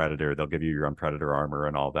become a predator. They'll give you your own predator armor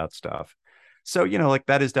and all that stuff. So, like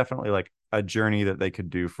that is definitely like a journey that they could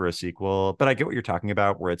do for a sequel. But I get what you're talking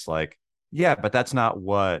about, where it's like, yeah, but that's not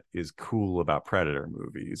what is cool about Predator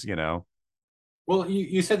movies. Well,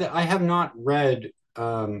 you said that I have not read.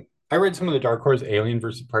 I read some of the Dark Horse Alien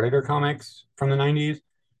versus Predator comics from the 90s,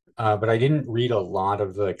 but I didn't read a lot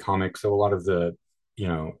of the comics, so a lot of the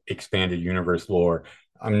expanded universe lore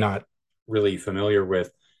I'm not really familiar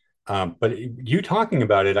with. But you talking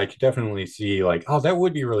about it, I could definitely see like, oh, that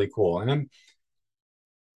would be really cool. And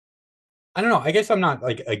I don't know. I guess I'm not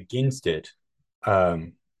like against it.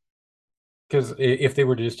 Um, because if they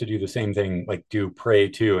were just to do the same thing, like do Prey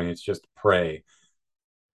 2 and it's just Prey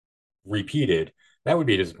repeated, that would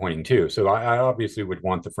be disappointing too. So I obviously would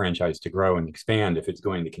want the franchise to grow and expand if it's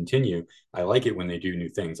going to continue. I like it when they do new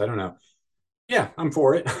things. I don't know. Yeah, I'm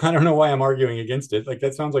for it. I don't know why I'm arguing against it. Like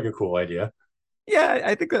that sounds like a cool idea. Yeah,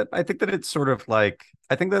 I think that it's sort of like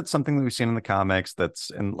I think that's something that we've seen in the comics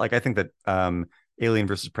that's and like I think that Alien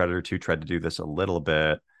versus Predator 2 tried to do this a little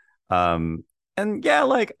bit. And yeah,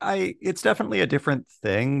 like it's definitely a different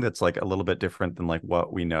thing that's like a little bit different than like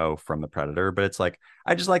what we know from the Predator, but it's like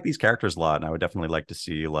I just like these characters a lot and I would definitely like to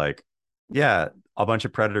see like yeah, a bunch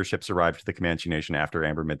of Predator ships arrived to the Comanche Nation after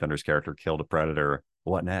Amber Midthunder's character killed a Predator.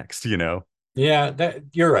 What next? Yeah, that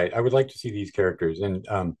you're right. I would like to see these characters, and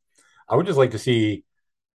I would just like to see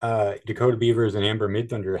Dakota Beavers and Amber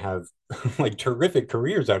Midthunder have like terrific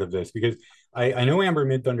careers out of this because I know Amber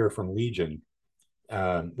Midthunder from Legion,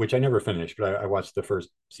 which I never finished, but I watched the first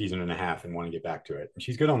season and a half and want to get back to it. And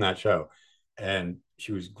she's good on that show, and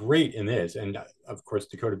she was great in this. And of course,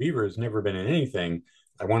 Dakota Beaver has never been in anything.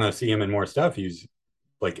 I want to see him in more stuff. He's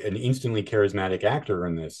like an instantly charismatic actor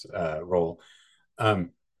in this role.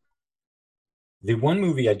 Um, the one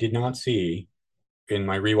movie I did not see in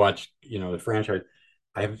my rewatch, the franchise,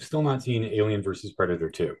 I have still not seen Alien versus Predator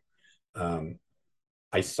 2. Um,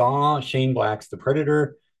 I saw Shane Black's The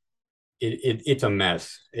Predator. It's a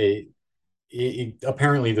mess.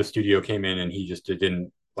 Apparently the studio came in and he just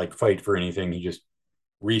didn't like fight for anything. He just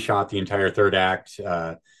reshot the entire third act,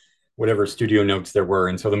 whatever studio notes there were,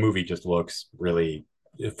 and so the movie just looks really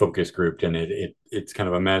focus grouped, and it's kind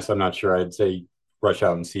of a mess. I'm not sure I'd say rush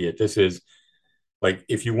out and see it. This is like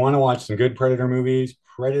if you want to watch some good Predator movies,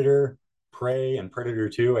 Predator, Prey, and Predator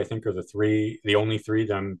 2, I think are the only three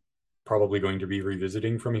that I'm probably going to be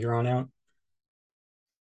revisiting from here on out.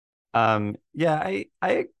 Yeah,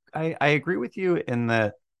 I agree with you in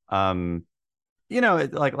that, I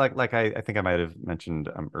think I might have mentioned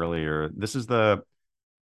earlier, this is the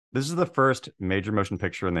first major motion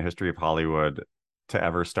picture in the history of Hollywood to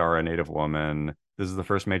ever star a Native woman. This is the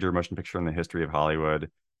first major motion picture in the history of Hollywood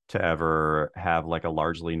to ever have like a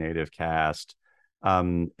largely Native cast.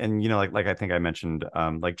 And like I think I mentioned,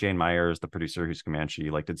 like Jane Myers, the producer who's Comanche,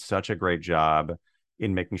 like did such a great job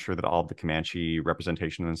in making sure that all of the Comanche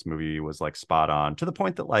representation in this movie was like spot on, to the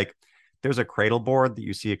point that like there's a cradle board that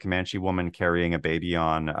you see a Comanche woman carrying a baby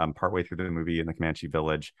on partway through the movie in the Comanche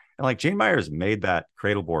village. And like Jane Myers made that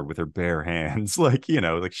cradle board with her bare hands. Like,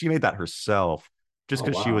 like she made that herself just Oh,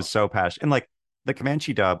 because she was wow. so passionate. And like the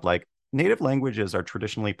Comanche dub, like native languages are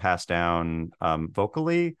traditionally passed down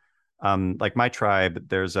vocally. Like my tribe,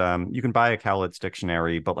 there's you can buy a Cowlitz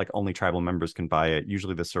dictionary, but like only tribal members can buy it.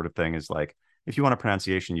 Usually this sort of thing is like if you want a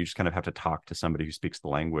pronunciation, you just kind of have to talk to somebody who speaks the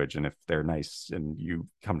language, and if they're nice and you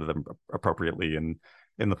come to them appropriately and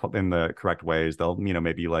in the correct ways, they'll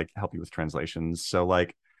maybe like help you with translations. So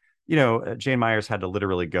like Jane Myers had to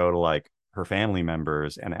literally go to like her family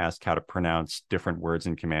members and ask how to pronounce different words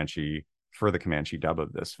in Comanche for the Comanche dub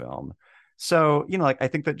of this film. So like I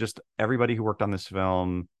think that just everybody who worked on this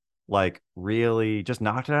film like really just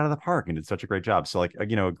knocked it out of the park and did such a great job. So like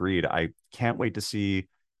agreed. I can't wait to see,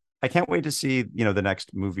 the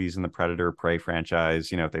next movies in the Predator Prey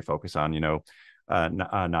franchise, if they focus on,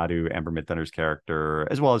 Nadu, Amber Midthunder's character,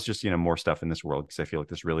 as well as just, more stuff in this world, because I feel like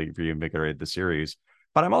this really reinvigorated the series.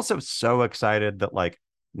 But I'm also so excited that, like,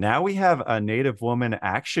 now we have a Native woman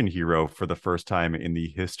action hero for the first time in the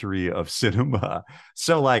history of cinema.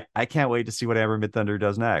 So, like, I can't wait to see what Amber Midthunder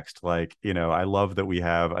does next. Like, I love that we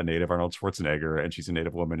have a Native Arnold Schwarzenegger and she's a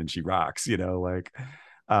Native woman and she rocks, like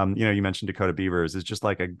you mentioned Dakota Beavers is just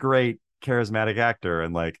like a great charismatic actor,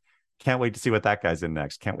 and like can't wait to see what that guy's in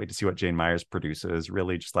next. Can't wait to see what Jane Myers produces.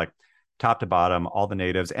 Really, just like top to bottom, all the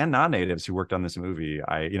natives and non-natives who worked on this movie.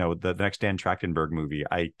 The next Dan Trachtenberg movie,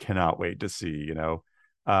 I cannot wait to see.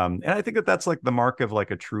 And I think that that's like the mark of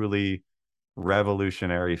like a truly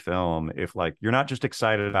revolutionary film, if like you're not just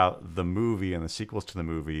excited about the movie and the sequels to the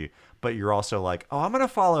movie, but you're also like, oh, I'm gonna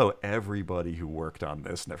follow everybody who worked on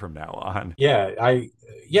this from now on. Yeah,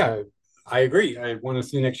 yeah, I agree. I want to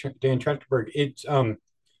see the next Dan Trachtenberg. It's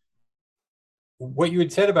what you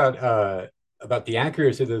had said about the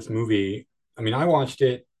accuracy of this movie. I mean, I watched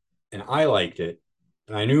it and I liked it,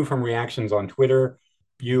 and I knew from reactions on Twitter,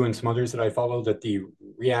 you and some others that I follow, that the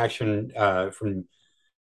reaction from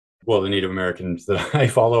the Native Americans that I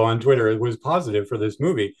follow on Twitter was positive for this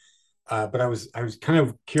movie. But I was kind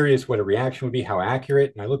of curious what a reaction would be, how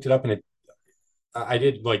accurate, and I looked it up, and I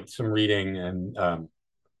did like some reading and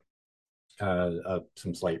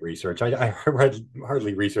some slight research. I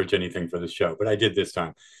hardly research anything for this show, but I did this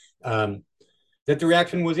time. Um, that the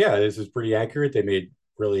reaction was, yeah, this is pretty accurate. They made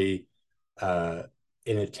really uh,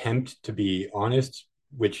 an attempt to be honest,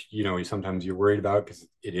 which sometimes you're worried about because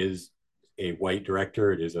it is a white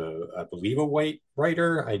director. It is I believe, a white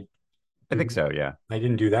writer. I think so, yeah. I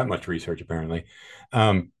didn't do that much research apparently.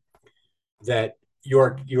 Um, that you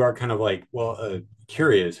are kind of like, well,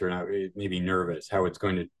 curious or not, maybe nervous how it's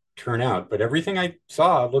going to turn out. But everything I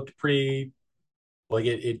saw looked pretty like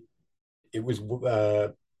it was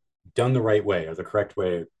done the right way or the correct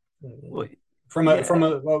way. Well, From yeah.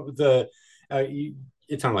 the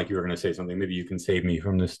it sounded like you were going to say something. Maybe you can save me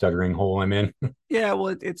from the stuttering hole I'm in. Yeah,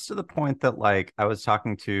 well, it's to the point that like I was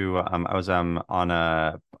talking to I was on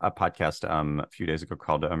a podcast a few days ago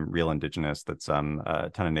called Real Indigenous, that's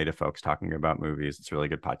a ton of native folks talking about movies. It's a really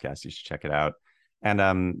good podcast. You should check it out.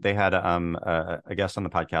 And they had a guest on the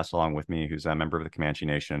podcast along with me who's a member of the Comanche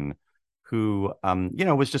Nation, who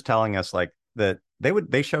was just telling us like that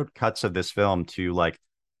they showed cuts of this film to like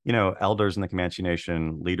elders in the Comanche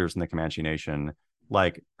Nation, leaders in the Comanche Nation,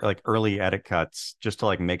 like early edit cuts, just to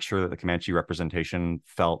like make sure that the Comanche representation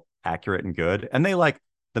felt accurate and good. And they like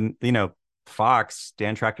the Fox,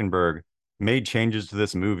 Dan Trachtenberg made changes to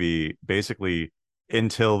this movie basically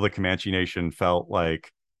until the Comanche Nation felt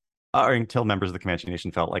like or until members of the Comanche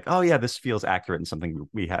Nation felt like, oh yeah, this feels accurate and something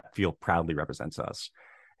feel proudly represents us.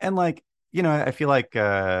 And like, I feel like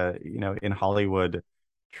in Hollywood,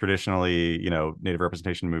 traditionally, native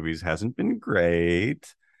representation movies hasn't been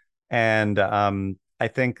great. And I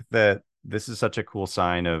think that this is such a cool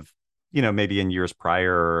sign of, maybe in years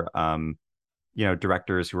prior,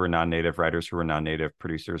 directors who were non-native, writers who were non-native,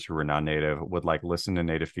 producers who were non-native would like listen to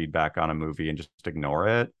native feedback on a movie and just ignore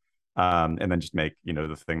it. And then just make,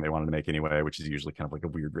 the thing they wanted to make anyway, which is usually kind of like a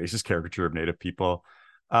weird racist caricature of native people.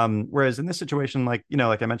 Whereas in this situation, like,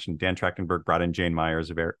 like I mentioned, Dan Trachtenberg brought in Jane Myers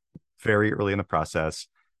very, very early in the process.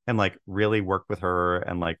 and like really worked with her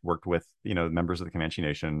and like worked with, members of the Comanche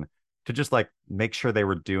Nation to just like make sure they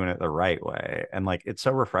were doing it the right way. And like it's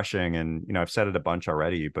so refreshing. And I've said it a bunch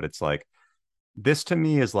already, but it's like this to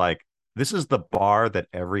me is like this is the bar that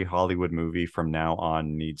every Hollywood movie from now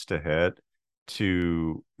on needs to hit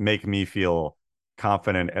to make me feel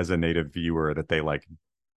confident as a native viewer that they like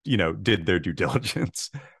did their due diligence.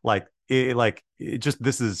 Like it just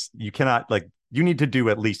this is you cannot like you need to do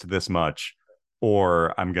at least this much,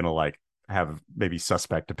 or I'm gonna like have maybe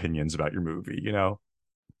suspect opinions about your movie.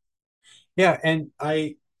 Yeah, and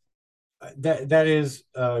I that is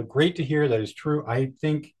great to hear. That is true. I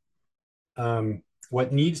think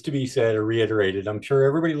what needs to be said or reiterated, I'm sure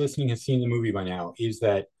everybody listening has seen the movie by now, is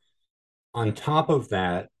that on top of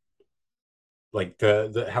that, like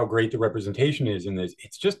the how great the representation is in this,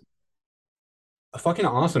 it's just a fucking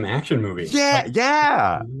awesome action movie. Yeah, Like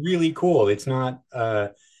yeah. really cool. It's not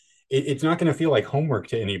going to feel like homework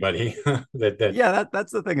to anybody. that Yeah,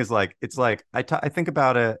 that's the thing is like it's like I think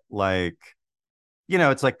about it like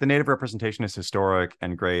it's like the native representation is historic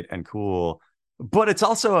and great and cool, but it's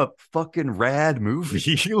also a fucking rad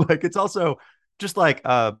movie. Like it's also just like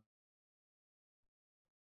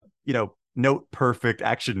note perfect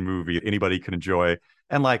action movie anybody can enjoy.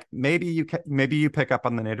 And like maybe you pick up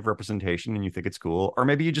on the native representation and you think it's cool, or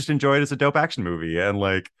maybe you just enjoy it as a dope action movie and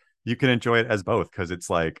like you can enjoy it as both because it's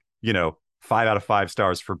like 5 out of 5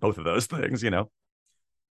 stars for both of those things.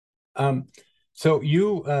 um, so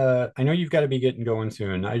I know you've got to be getting going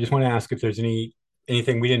soon. I just want to ask if there's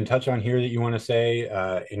anything we didn't touch on here that you want to say.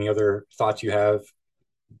 Any other thoughts you have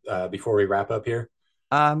before we wrap up here?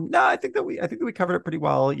 No, I think that we covered it pretty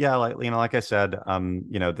well. Yeah, like I said,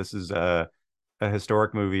 this is a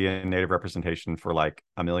historic movie and native representation for like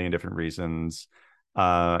a million different reasons.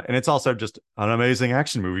 And it's also just an amazing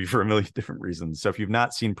action movie for a million different reasons. So if you've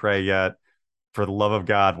not seen Prey yet, for the love of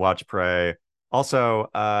God, watch Prey. Also,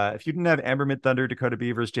 if you didn't have Amber Midthunder, Dakota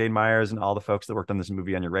Beavers, Jane Myers, and all the folks that worked on this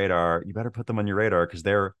movie on your radar, you better put them on your radar because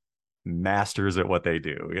they're masters at what they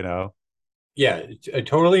do. Yeah, I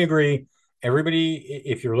totally agree. Everybody,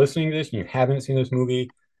 if you're listening to this and you haven't seen this movie,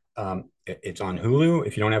 it's on Hulu.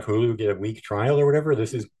 If you don't have Hulu, get a week trial or whatever.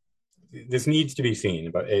 This needs to be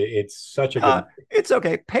seen, but it's such a good. It's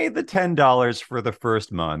okay. Pay the $10 for the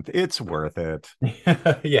first month. It's worth it.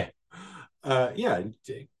 Yeah, yeah.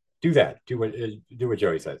 Do that. Do what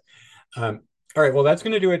Joey says. All right. Well, that's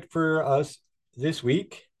going to do it for us this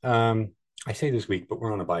week. I say this week, but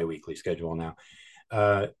we're on a bi-weekly schedule now.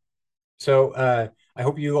 Uh, so I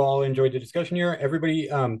hope you all enjoyed the discussion here. Everybody,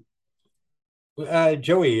 Joey,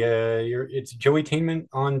 it's Joeytainment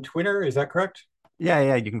on Twitter. Is that correct? Yeah,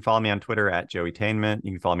 yeah. You can follow me on Twitter at Joeytainment.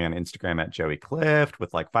 You can follow me on Instagram at Joey Clift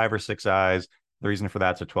with like 5 or 6 eyes. The reason for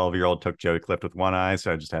that's a 12-year-old took Joey Clift with one eye,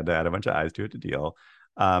 so I just had to add a bunch of eyes to it to deal.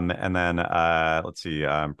 And then let's see,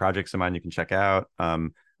 projects of mine you can check out.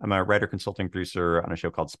 I'm a writer, consulting producer on a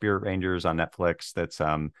show called Spirit Rangers on Netflix. That's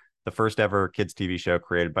the first ever kids TV show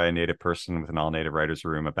created by a native person with an all native writers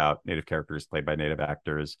room about native characters played by native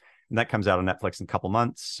actors. And that comes out on Netflix in a couple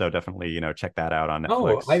months. So definitely, check that out on Oh,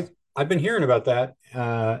 Netflix. I've been hearing about that.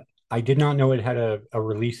 I did not know it had a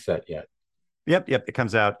release set yet. Yep, yep. It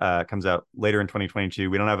comes out later in 2022.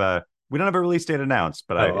 We don't have a release date announced,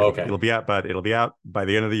 but Oh, it'll okay. be out, it'll be out by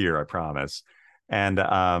the end of the year, I promise. And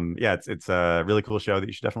yeah, it's a really cool show that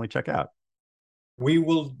you should definitely check out. We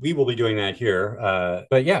will be doing that here.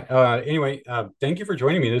 But yeah, anyway, thank you for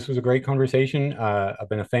joining me. This was a great conversation. I've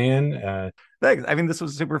been a fan. Thanks. I mean, this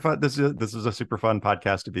was super fun. This is a super fun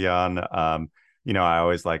podcast to be on. I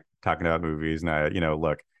always like talking about movies, and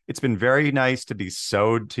look, it's been very nice to be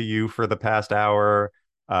sewed to you for the past hour.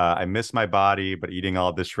 I miss my body, but eating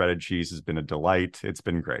all this shredded cheese has been a delight. It's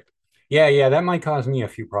been great. Yeah, yeah, that might cause me a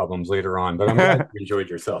few problems later on, but I'm glad you enjoyed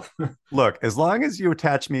yourself. Look, as long as you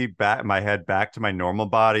attach my head back to my normal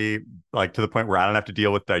body, like to the point where I don't have to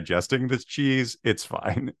deal with digesting this cheese, it's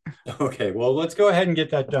fine. Okay, well, let's go ahead and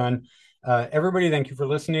get that done. Everybody, thank you for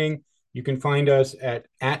listening. You can find us at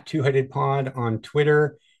Two Headed Pod on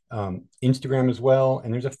Twitter, Instagram as well,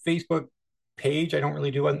 and there's a Facebook page. I don't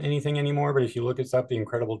really do anything anymore, but if you look us up, the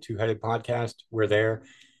Incredible Two Headed Podcast, we're there.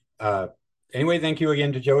 Uh, anyway, thank you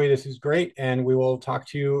again to Joey. This is great, and we will talk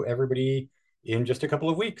to you everybody in just a couple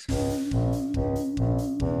of weeks.